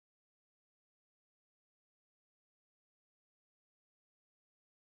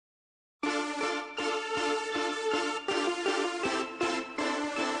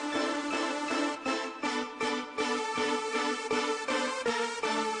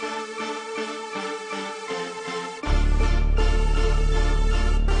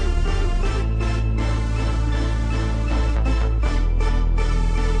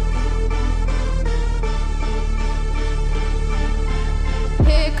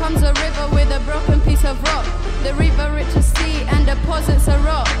comes a river with a broken piece of rock. The river reaches sea and deposits a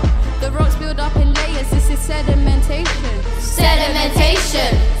rock. The rocks build up in layers, this is sedimentation.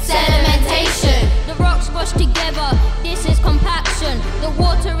 Sedimentation, sedimentation. The rocks wash together, this is compaction. The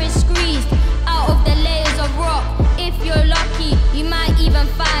water is squeezed out of the layers of rock. If you're lucky, you might even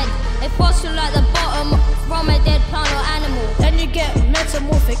find a fossil at the bottom from a dead plant or animal. Then you get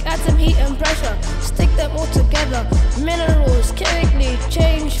metamorphic, atom, heat and pressure. Stick them all together. Minerals chemically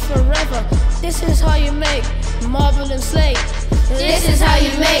change forever. This is how you make marble and slate. This is how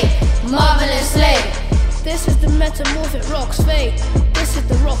you make marble and slate. This is the metamorphic rock's fate. This is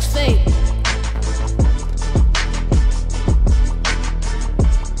the rock's fate.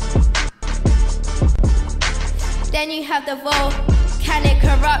 Then you have the volcanic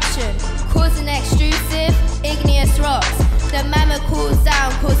eruption, causing extrusive, igneous rocks. The magma cools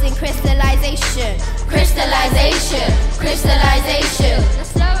down, causing crystallization. Crystallization, crystallization. The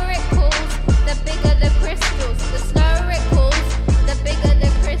slower it cools, the bigger the crystals. The slower it cools, the bigger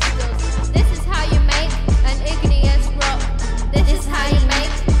the crystals. This is how you make an igneous rock. This is how you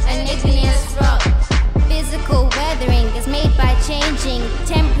make an igneous rock. Physical weathering is made by changing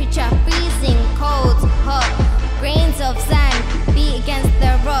temperature, freezing, cold, hot. Grains of sand beat against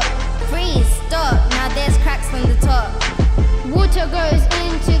the rock. Freeze, stop, now there's cracks from the top. Water goes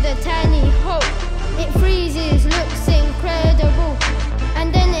into the tiny hole. It freezes, looks incredible.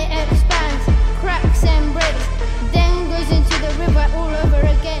 And then it expands, cracks and breaks. Then goes into the river all over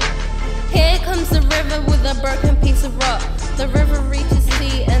again. Here comes the river with a broken piece of rock. The river reaches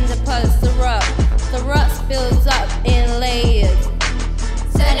sea and deposits the rock. The rock builds up in layers.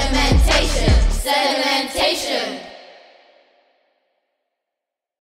 Sedimentation, sedimentation.